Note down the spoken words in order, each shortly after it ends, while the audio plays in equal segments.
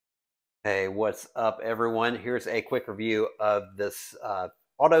Hey, what's up, everyone? Here's a quick review of this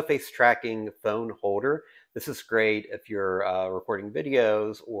auto face tracking phone holder. This is great if you're recording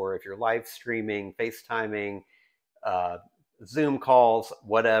videos or if you're live streaming, FaceTiming, uh, Zoom calls,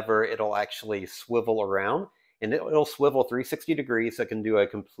 whatever. It'll actually swivel around and it'll swivel 360 degrees. So it can do a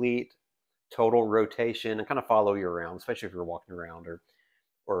complete total rotation and kind of follow you around, especially if you're walking around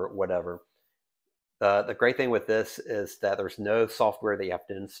or whatever. The great thing with this is that there's no software that you have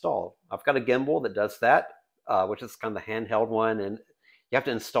to install. I've got a gimbal that does that, which is kind of the handheld one, and you have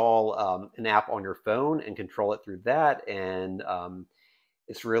to install an app on your phone and control it through that. And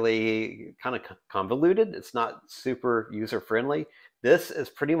it's really kind of convoluted. It's not super user friendly. This is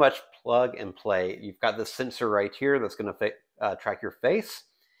pretty much plug and play. You've got this sensor right here that's going to track your face.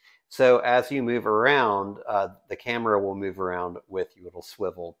 So as you move around, the camera will move around with you. It'll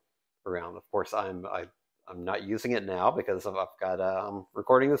swivel around. Of course, I'm not using it now because I've got I'm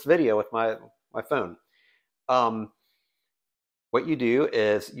recording this video with my phone. Um, what you do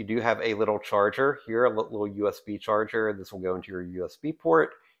is you do have a little charger here, a little USB charger. This will go into your USB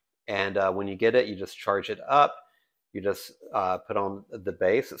port, and when you get it, you just charge it up. You just put on the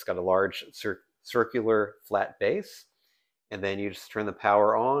base. It's got a large circular flat base, and then you just turn the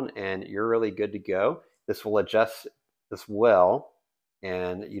power on and you're really good to go. This will adjust as well,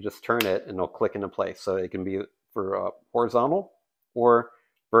 and you just turn it and it'll click into place. So it can be for horizontal or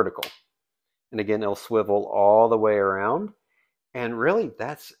vertical. And again, it'll swivel all the way around. And really,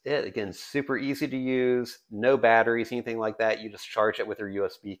 that's it. Again, super easy to use, no batteries, anything like that. You just charge it with your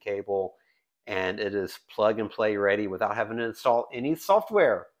USB cable, and it is plug and play ready without having to install any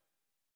software.